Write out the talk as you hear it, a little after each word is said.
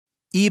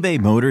eBay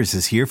Motors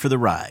is here for the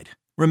ride.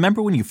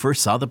 Remember when you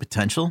first saw the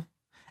potential?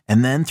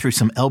 And then through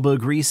some elbow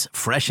grease,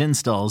 fresh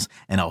installs,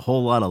 and a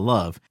whole lot of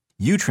love,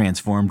 you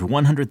transformed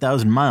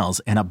 100,000 miles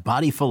and a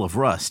body full of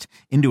rust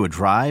into a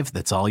drive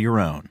that's all your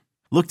own.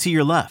 Look to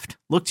your left.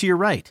 Look to your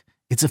right.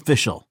 It's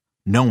official.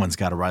 No one's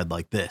got a ride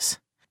like this.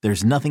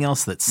 There's nothing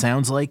else that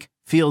sounds like,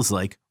 feels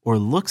like, or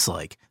looks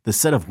like the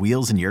set of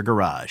wheels in your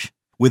garage.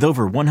 With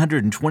over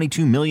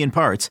 122 million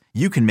parts,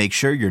 you can make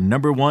sure your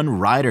number one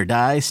ride or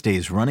die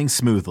stays running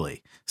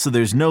smoothly. So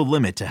there's no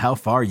limit to how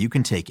far you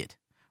can take it.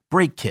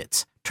 Brake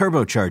kits,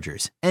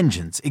 turbochargers,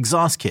 engines,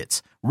 exhaust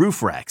kits,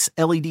 roof racks,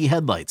 LED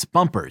headlights,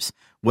 bumpers,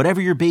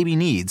 whatever your baby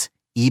needs,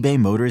 eBay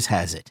Motors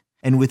has it.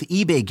 And with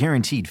eBay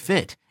Guaranteed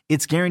Fit,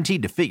 it's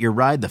guaranteed to fit your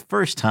ride the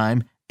first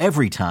time,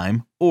 every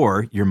time,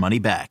 or your money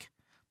back.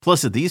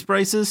 Plus at these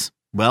prices,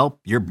 well,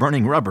 you're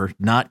burning rubber,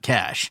 not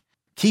cash.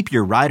 Keep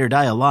your ride or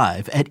die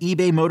alive at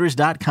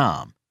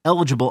ebaymotors.com.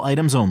 Eligible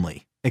items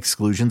only.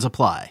 Exclusions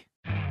apply.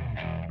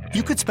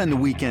 You could spend the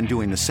weekend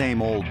doing the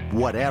same old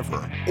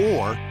whatever,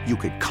 or you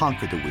could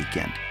conquer the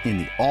weekend in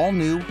the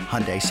all-new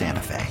Hyundai Santa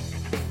Fe.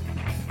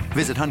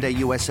 Visit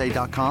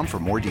HyundaiUSA.com for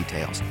more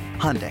details.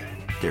 Hyundai,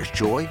 there's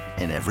joy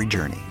in every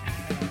journey.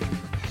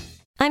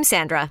 I'm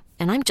Sandra,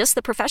 and I'm just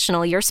the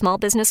professional your small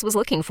business was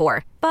looking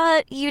for.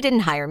 But you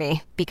didn't hire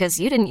me because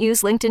you didn't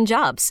use LinkedIn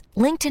Jobs.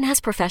 LinkedIn has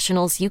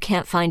professionals you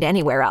can't find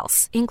anywhere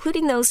else,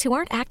 including those who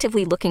aren't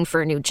actively looking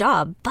for a new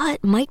job,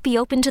 but might be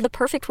open to the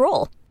perfect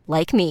role,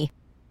 like me.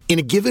 In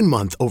a given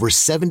month, over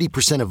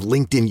 70% of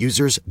LinkedIn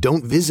users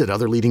don't visit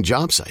other leading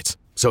job sites.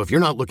 So if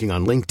you're not looking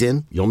on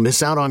LinkedIn, you'll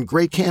miss out on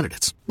great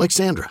candidates like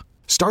Sandra.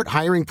 Start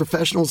hiring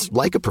professionals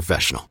like a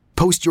professional.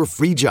 Post your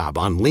free job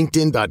on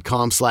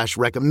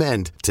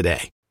linkedin.com/recommend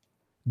today.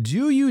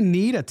 Do you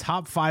need a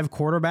top 5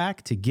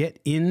 quarterback to get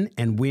in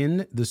and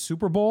win the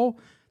Super Bowl?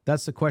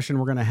 That's the question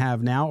we're going to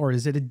have now. Or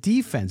is it a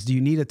defense? Do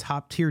you need a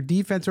top tier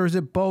defense, or is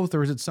it both,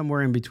 or is it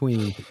somewhere in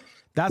between?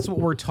 That's what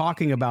we're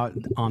talking about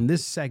on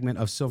this segment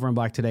of Silver and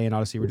Black Today, an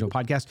Odyssey Original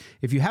Podcast.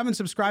 If you haven't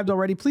subscribed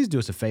already, please do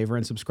us a favor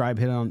and subscribe.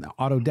 Hit on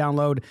auto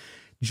download.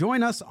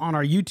 Join us on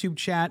our YouTube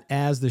chat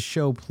as the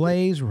show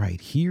plays right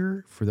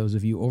here. For those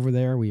of you over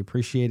there, we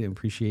appreciate it and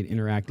appreciate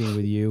interacting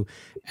with you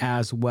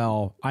as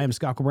well. I am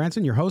Scott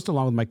Branson, your host,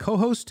 along with my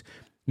co-host,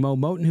 Mo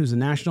Moten, who's a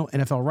national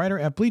NFL writer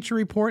at Bleacher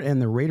Report and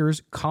the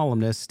Raiders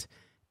columnist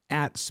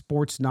at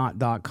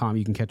sportsnot.com.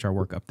 You can catch our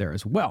work up there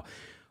as well.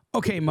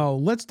 Okay, Mo,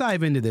 let's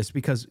dive into this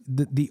because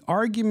the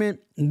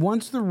argument,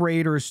 once the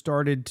Raiders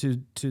started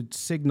to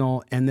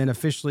signal and then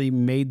officially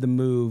made the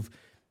move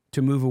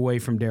to move away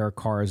from Derek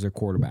Carr as their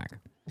quarterback,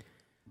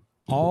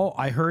 all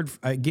I heard,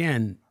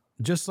 again,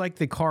 just like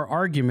the Carr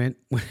argument,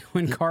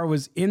 when Carr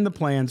was in the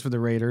plans for the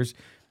Raiders,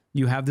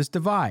 you have this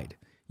divide.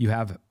 You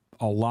have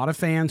a lot of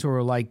fans who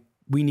are like,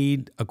 we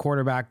need a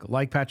quarterback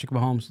like Patrick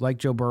Mahomes, like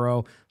Joe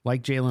Burrow,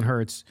 like Jalen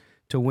Hurts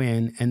to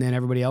win. And then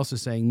everybody else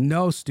is saying,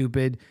 no,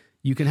 stupid.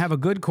 You can have a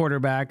good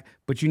quarterback,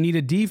 but you need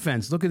a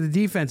defense. Look at the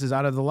defenses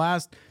out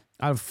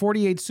of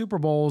 48 Super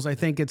Bowls, I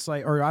think it's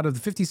like, or out of the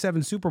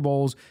 57 Super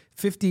Bowls,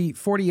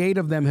 48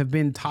 of them have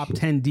been top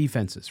 10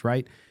 defenses,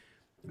 right?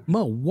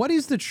 Mo, what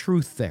is the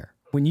truth there?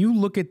 When you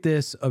look at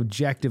this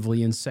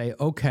objectively and say,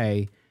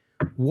 okay,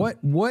 what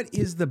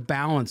is the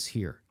balance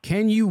here?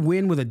 Can you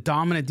win with a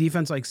dominant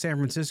defense like San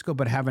Francisco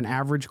but have an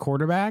average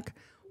quarterback?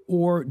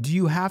 Or do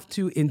you have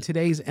to, in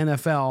today's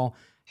NFL,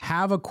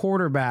 have a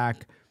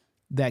quarterback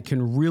that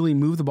can really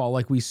move the ball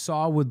like we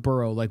saw with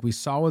Burrow, like we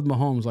saw with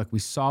Mahomes, like we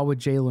saw with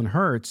Jalen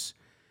Hurts?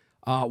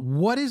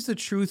 What is the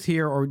truth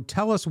here? Or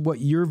tell us what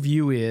your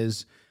view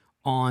is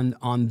on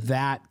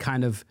that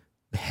kind of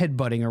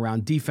headbutting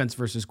around defense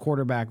versus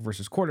quarterback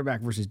versus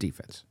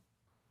defense.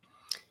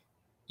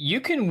 You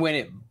can win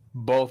it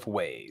both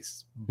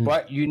ways,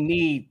 but you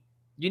need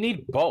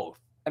both.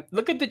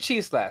 Look at the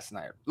Chiefs last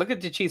night. Look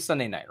at the Chiefs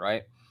Sunday night,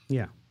 right?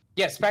 Yeah.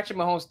 Yes, Patrick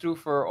Mahomes threw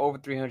for over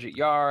 300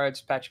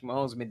 yards. Patrick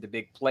Mahomes made the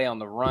big play on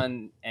the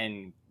run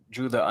and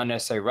drew the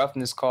unnecessary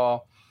roughness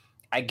call.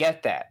 I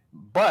get that.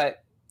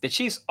 But the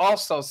Chiefs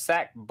also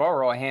sacked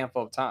Burrow a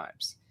handful of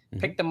times,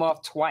 picked them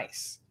off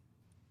twice.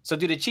 So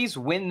do the Chiefs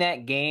win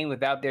that game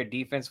without their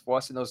defense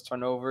forcing those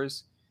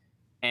turnovers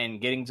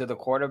and getting to the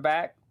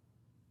quarterback?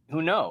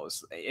 Who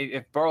knows?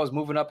 If Burrow's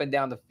moving up and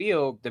down the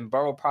field, then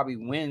Burrow probably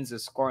wins a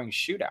scoring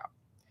shootout.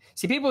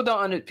 See, people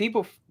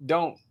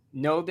don't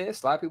know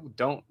this. A lot of people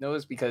don't know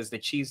this because the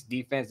Chiefs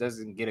defense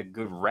doesn't get a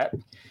good rep.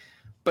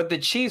 But the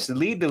Chiefs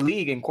lead the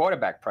league in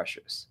quarterback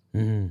pressures.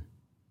 Mm-hmm.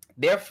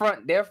 The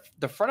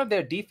front of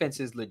their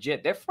defense is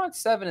legit. Their front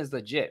seven is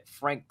legit.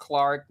 Frank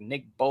Clark,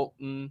 Nick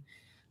Bolton,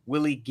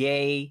 Willie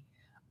Gay,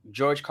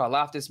 George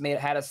Karlaftis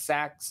had a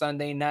sack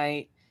Sunday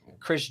night.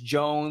 Chris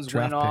Jones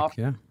went off.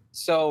 Yeah.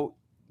 So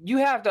you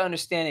have to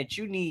understand that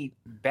you need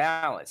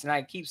balance. And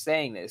I keep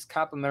saying this,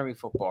 complementary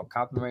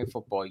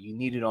football. You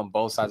need it on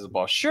both sides of the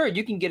ball. Sure,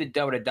 you can get it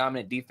done with a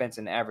dominant defense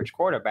and average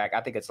quarterback.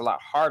 I think it's a lot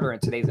harder in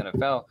today's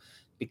NFL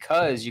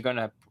because you're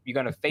gonna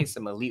face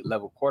some elite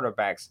level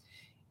quarterbacks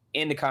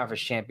in the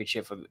conference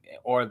championship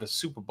or the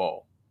Super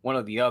Bowl, one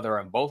or the other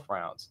in both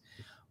rounds.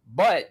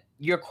 But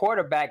your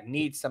quarterback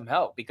needs some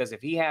help, because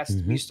if he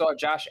has, you saw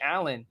Josh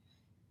Allen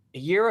a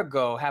year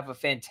ago have a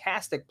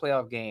fantastic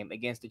playoff game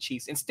against the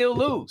Chiefs and still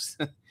lose.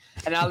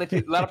 And a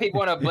lot of people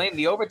want to blame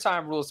the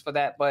overtime rules for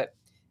that, but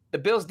the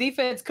Bills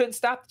defense couldn't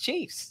stop the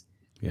Chiefs.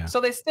 Yeah.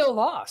 So they still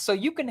lost. So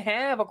you can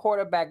have a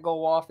quarterback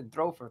go off and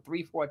throw for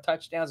 3-4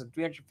 touchdowns and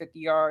 350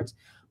 yards.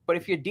 But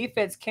if your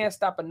defense can't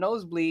stop a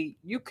nosebleed,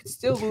 you could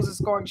still lose a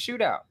scoring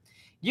shootout.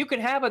 You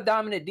can have a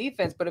dominant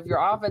defense, but if your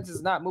offense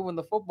is not moving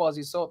the football, as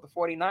you saw at the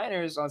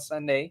 49ers on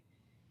Sunday,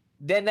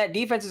 then that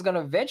defense is going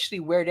to eventually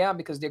wear down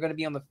because they're going to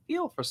be on the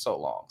field for so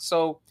long.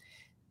 So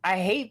I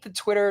hate the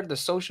Twitter, the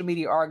social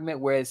media argument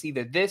where it's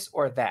either this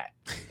or that.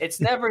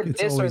 It's never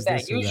this or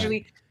that.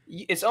 Usually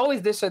it's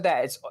always this or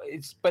that.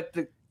 But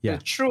the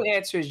true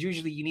answer is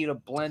usually you need a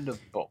blend of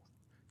both.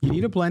 You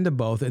need a blend of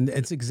both. And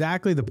it's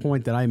exactly the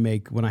point that I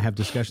make when I have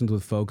discussions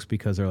with folks,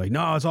 because they're like,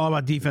 no, it's all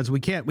about defense. We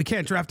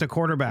can't draft a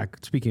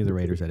quarterback. Speaking of the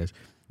Raiders, that is.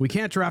 We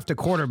can't draft a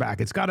quarterback.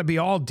 It's got to be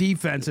all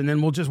defense, and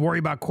then we'll just worry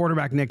about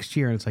quarterback next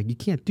year. And it's like, you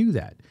can't do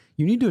that.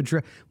 You need to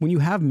address when you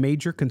have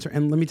major concern.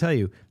 And let me tell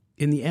you,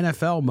 in the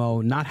NFL,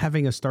 Mo, not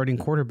having a starting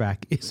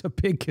quarterback is a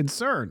big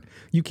concern.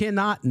 You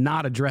cannot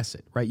not address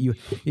it, right? You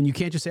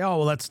can't just say, oh,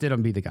 well, let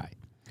Stidham be the guy.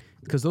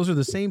 Because those are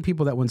the same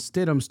people that when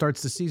Stidham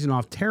starts the season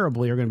off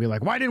terribly are going to be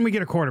like, why didn't we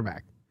get a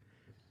quarterback?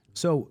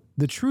 So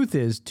the truth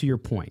is, to your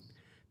point,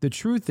 the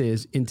truth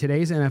is in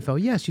today's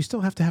NFL, yes, you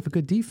still have to have a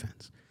good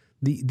defense.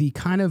 The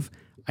kind of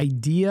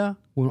idea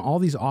when all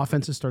these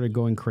offenses started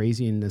going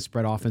crazy and the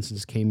spread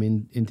offenses came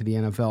into the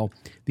NFL,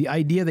 the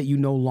idea that you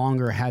no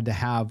longer had to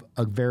have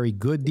a very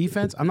good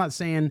defense. I'm not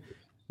saying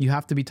you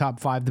have to be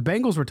top 5. The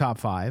Bengals were top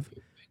 5.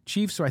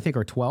 Chiefs, I think,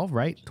 are 12,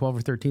 right? 12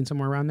 or 13,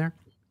 somewhere around there.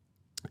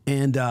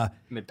 And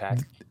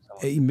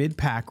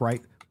mid-pack,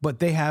 right? But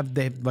they have,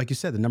 like you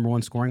said, the number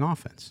 1 scoring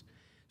offense.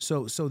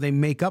 So they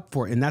make up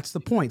for it, and that's the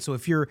point. So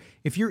if you're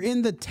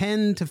in the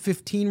 10 to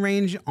 15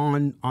 range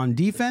on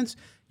defense,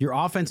 your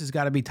offense has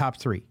got to be top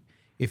 3.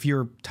 If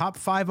you're top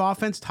 5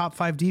 offense, top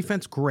 5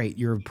 defense, great.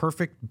 You're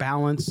perfect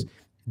balance.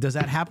 Does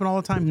that happen all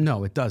the time?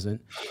 No, it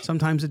doesn't.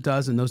 Sometimes it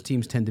does, and those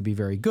teams tend to be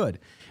very good.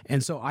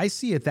 And so I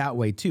see it that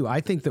way too.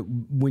 I think that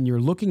when you're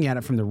looking at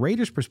it from the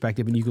Raiders'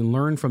 perspective, and you can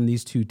learn from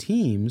these two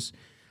teams,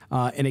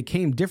 and it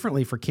came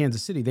differently for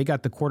Kansas City. They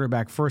got the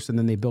quarterback first, and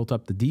then they built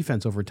up the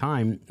defense over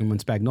time. And when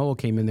Spagnuolo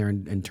came in there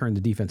and turned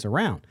the defense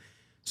around.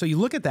 So you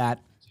look at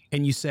that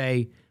and you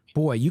say,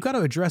 boy, you got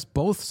to address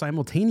both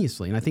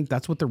simultaneously. And I think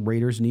that's what the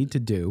Raiders need to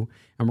do.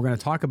 And we're going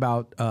to talk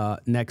about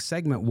next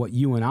segment what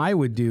you and I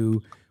would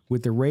do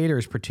with the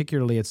Raiders,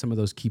 particularly at some of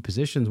those key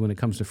positions when it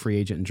comes to free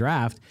agent and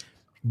draft.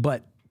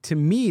 But to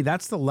me,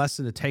 that's the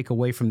lesson to take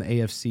away from the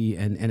AFC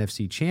and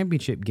NFC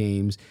championship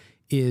games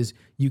is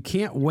you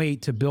can't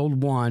wait to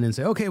build one and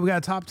say, okay, we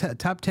got a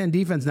top 10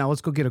 defense now,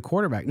 let's go get a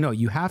quarterback. No,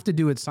 you have to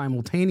do it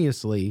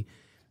simultaneously,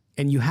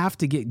 and you have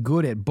to get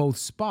good at both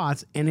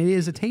spots, and it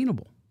is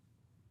attainable.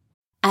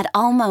 At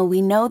Alma,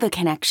 we know the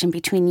connection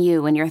between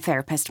you and your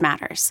therapist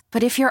matters.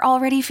 But if you're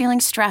already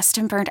feeling stressed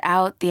and burnt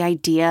out, the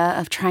idea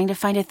of trying to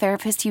find a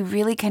therapist you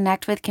really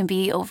connect with can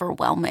be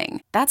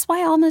overwhelming. That's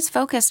why Alma's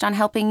focused on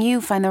helping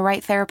you find the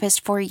right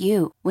therapist for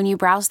you. When you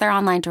browse their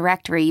online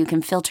directory, you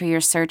can filter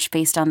your search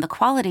based on the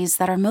qualities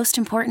that are most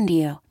important to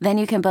you. Then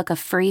you can book a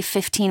free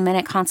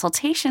 15-minute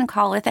consultation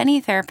call with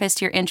any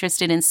therapist you're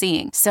interested in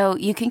seeing, so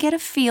you can get a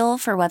feel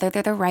for whether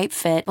they're the right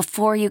fit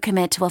before you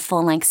commit to a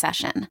full-length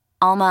session.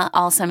 Alma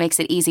also makes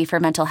it easy for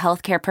mental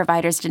health care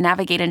providers to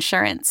navigate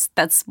insurance.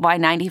 That's why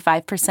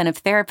 95%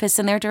 of therapists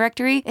in their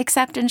directory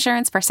accept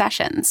insurance for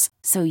sessions,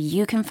 so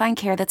you can find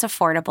care that's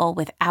affordable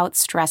without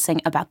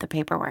stressing about the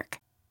paperwork.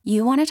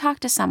 You want to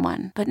talk to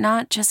someone, but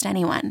not just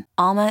anyone.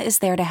 Alma is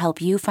there to help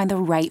you find the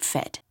right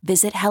fit.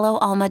 Visit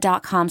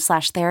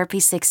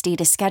helloalma.com/therapy60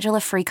 to schedule a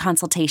free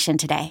consultation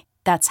today.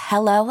 That's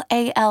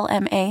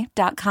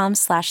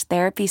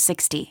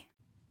helloalma.com/therapy60.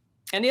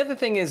 And the other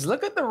thing is,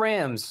 look at the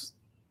Rams,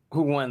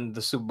 who won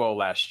the Super Bowl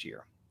last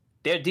year.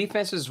 Their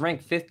defense was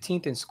ranked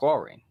 15th in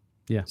scoring,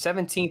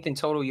 17th in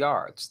total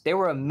yards. They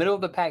were a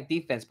middle-of-the-pack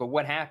defense, but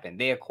what happened?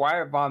 They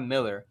acquired Von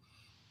Miller,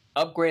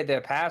 upgraded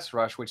their pass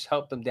rush, which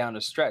helped them down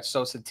the stretch.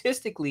 So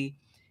statistically,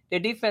 their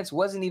defense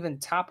wasn't even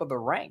top of the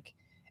rank.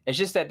 It's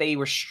just that they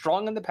were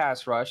strong in the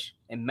pass rush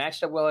and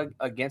matched up well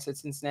against the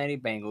Cincinnati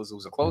Bengals. It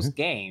was a close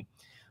game,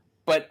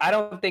 but I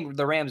don't think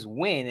the Rams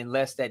win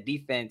unless that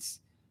defense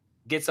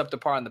gets up to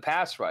par in the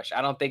pass rush.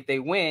 I don't think they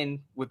win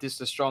with just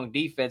a strong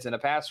defense and a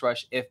pass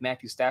rush if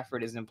Matthew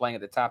Stafford isn't playing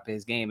at the top of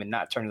his game and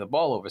not turning the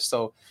ball over.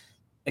 So,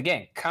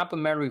 again,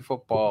 complementary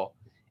football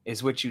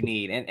is what you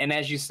need. And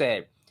as you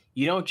said,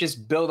 you don't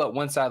just build up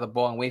one side of the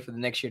ball and wait for the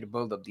next year to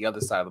build up the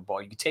other side of the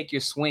ball. You take your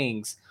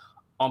swings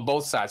on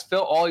both sides. Try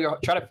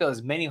to fill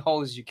as many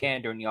holes as you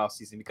can during the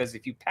offseason, because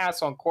if you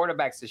pass on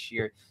quarterbacks this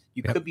year,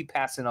 you could be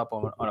passing up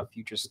on a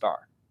future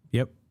star.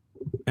 Yep.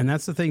 And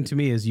that's the thing to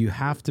me is you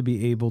have to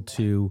be able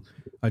to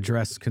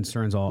address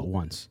concerns all at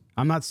once.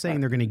 I'm not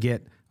saying they're going to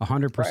get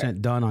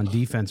 100% done on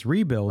defense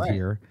rebuild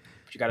here,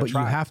 but you got to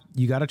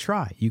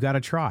try. You got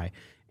to try.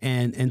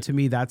 And to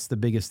me, that's the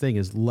biggest thing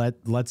is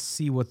let's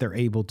see what they're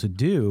able to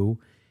do.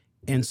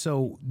 And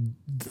so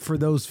for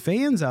those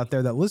fans out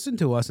there that listen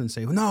to us and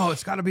say, no,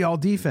 it's got to be all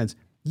defense.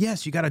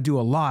 Yes, you got to do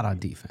a lot on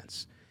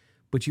defense,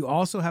 but you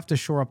also have to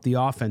shore up the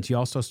offense. You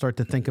also start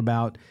to think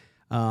about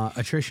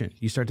attrition.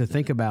 You start to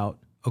think about,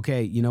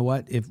 okay, you know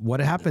what? If what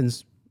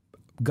happens,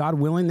 God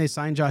willing, they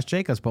sign Josh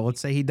Jacobs, but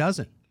let's say he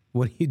doesn't.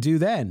 What do you do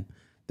then?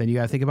 Then you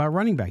got to think about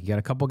running back. You got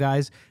a couple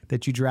guys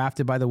that you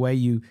drafted. By the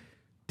way,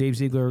 Dave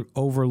Ziegler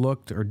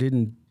overlooked or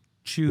didn't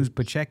choose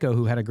Pacheco,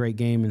 who had a great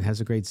game and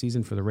has a great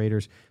season for the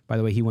Raiders. By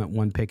the way, he went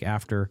one pick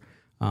after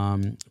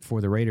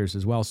for the Raiders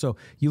as well. So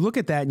you look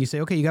at that and you say,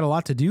 okay, you got a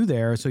lot to do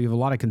there. So you have a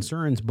lot of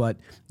concerns, but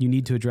you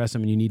need to address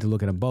them and you need to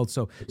look at them both.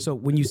 So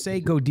when you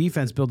say go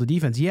defense, build a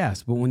defense,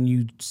 yes. But when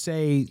you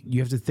say you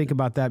have to think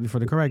about that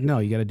before the correct, no,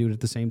 you got to do it at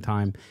the same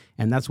time.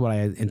 And that's what I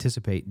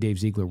anticipate Dave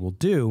Ziegler will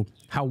do.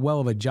 How well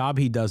of a job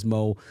he does,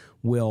 Mo,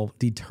 will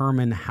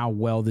determine how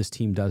well this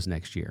team does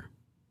next year.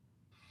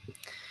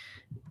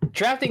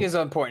 Drafting is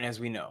important, as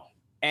we know.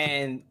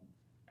 And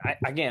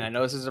I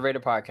know this is a Raider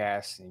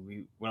podcast, and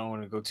we don't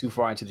want to go too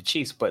far into the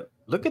Chiefs, but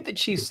look at the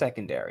Chiefs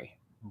secondary.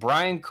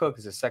 Brian Cook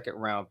is a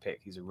second-round pick.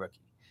 He's a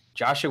rookie.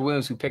 Joshua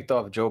Williams, who picked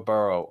off Joe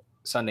Burrow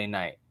Sunday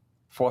night,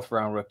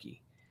 fourth-round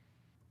rookie.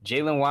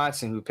 Jalen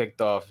Watson, who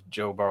picked off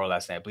Joe Burrow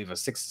last night, I believe a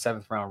sixth,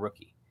 seventh-round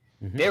rookie.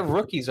 Mm-hmm. Their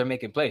rookies are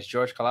making plays.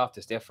 George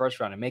Karlaftis, their first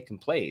round, are making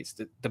plays.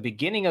 The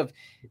beginning of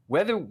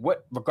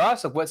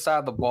regardless of what side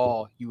of the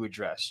ball you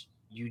address,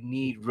 you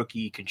need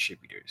rookie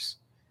contributors.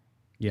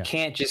 Yeah.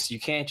 You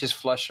can't just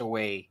flush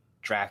away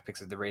draft picks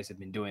that the Rays have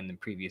been doing in the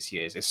previous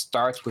years. It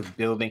starts with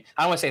building.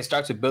 I don't want to say it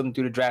starts with building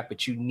through the draft,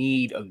 but you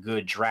need a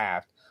good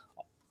draft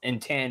in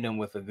tandem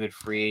with a good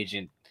free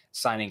agent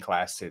signing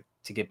class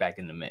to get back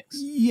in the mix.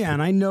 Yeah,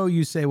 and I know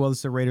you say, well, this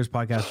is a Raiders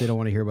podcast. They don't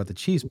want to hear about the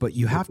Chiefs, but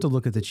you have to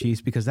look at the Chiefs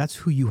because that's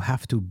who you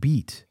have to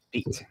beat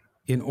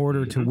in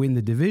order to win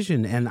the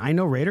division. And I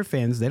know Raider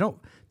fans, they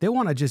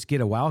want to just get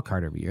a wild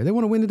card every year. They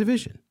want to win the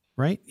division.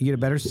 Right? You get a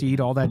better seed,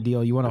 all that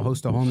deal. You want to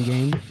host a home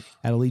game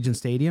at Allegiant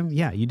Stadium?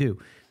 Yeah, you do.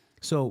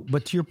 So,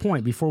 but to your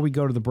point, before we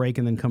go to the break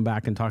and then come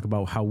back and talk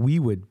about how we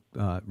would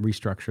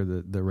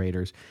restructure the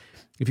Raiders,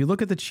 if you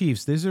look at the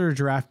Chiefs, these are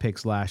draft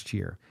picks last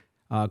year.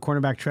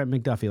 Cornerback Trent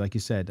McDuffie, like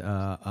you said,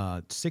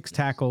 6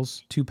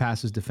 tackles, 2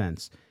 passes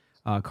defense.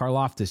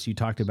 Karlaftis, you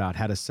talked about,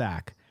 had a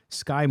sack.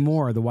 Sky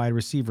Moore, the wide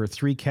receiver,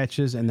 3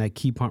 catches and that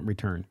key punt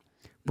return.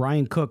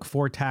 Brian Cook,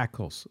 4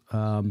 tackles.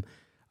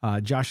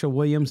 Joshua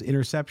Williams,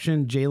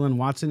 interception, Jalen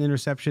Watson,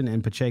 interception,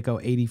 and Pacheco,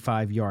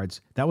 85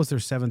 yards. That was their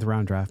 7th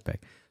round draft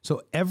pick.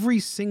 So every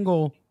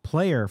single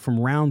player from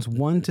rounds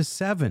 1 to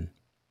 7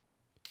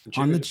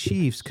 on the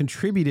Chiefs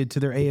contributed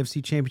to their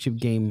AFC Championship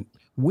game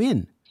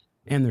win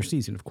and their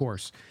season, of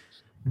course.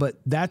 But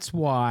that's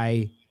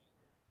why,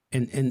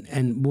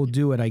 and we'll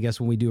do it, I guess,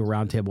 when we do a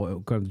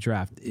roundtable go to the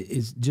draft,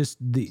 is just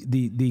the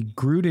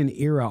Gruden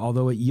era,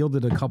 although it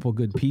yielded a couple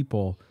good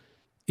people,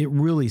 it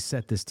really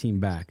set this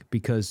team back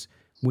because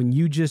when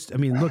you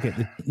look at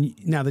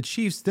the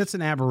Chiefs, that's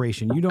an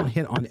aberration. You don't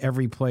hit on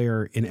every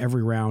player in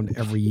every round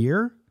every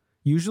year,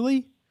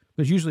 usually.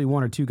 There's usually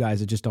 1 or 2 guys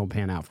that just don't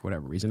pan out for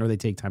whatever reason, or they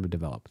take time to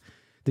develop.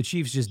 The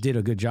Chiefs just did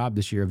a good job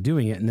this year of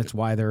doing it, and that's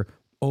why they're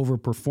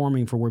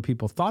overperforming for where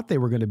people thought they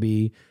were going to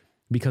be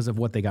because of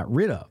what they got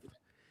rid of.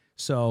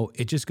 So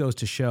it just goes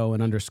to show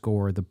and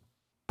underscore the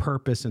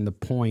purpose and the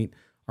point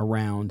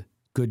around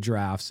good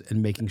drafts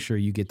and making sure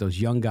you get those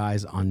young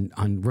guys on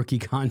rookie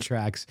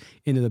contracts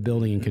into the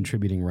building and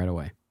contributing right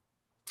away.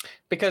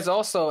 Because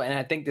also, and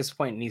I think this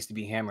point needs to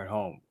be hammered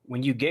home,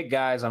 when you get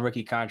guys on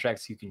rookie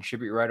contracts who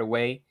contribute right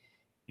away,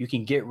 you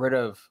can get rid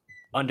of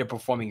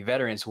underperforming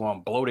veterans who are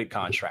on bloated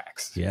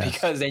contracts. Yes.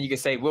 Because then you can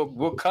say,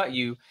 we'll cut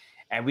you,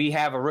 and we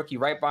have a rookie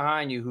right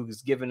behind you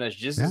who's given us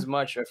just as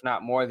much, if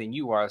not more than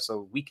you are.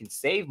 So we can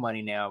save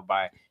money now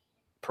by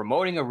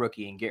promoting a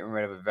rookie and getting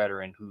rid of a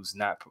veteran who's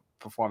not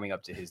performing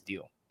up to his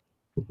deal.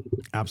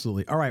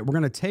 Absolutely. All right, we're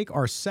going to take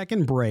our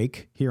second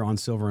break here on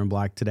Silver and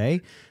Black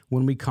today.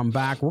 When we come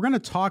back, we're going to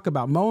talk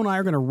about, Mo and I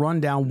are going to run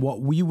down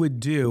what we would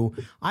do.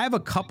 I have a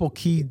couple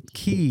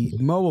key,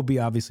 Mo will be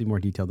obviously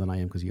more detailed than I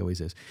am because he always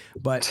is.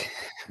 But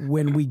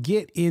when we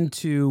get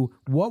into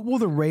what will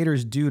the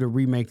Raiders do to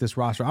remake this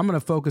roster, I'm going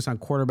to focus on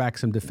quarterback,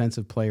 some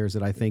defensive players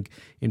that I think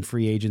in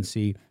free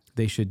agency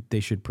they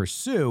should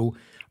pursue.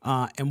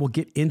 And we'll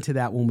get into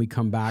that when we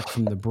come back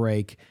from the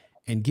break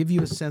and give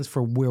you a sense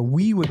for where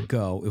we would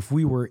go if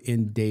we were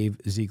in Dave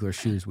Ziegler's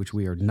shoes, which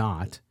we are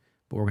not,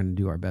 but we're going to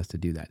do our best to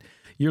do that.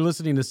 You're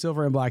listening to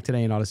Silver and Black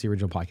today, an Odyssey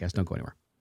Original Podcast. Don't go anywhere.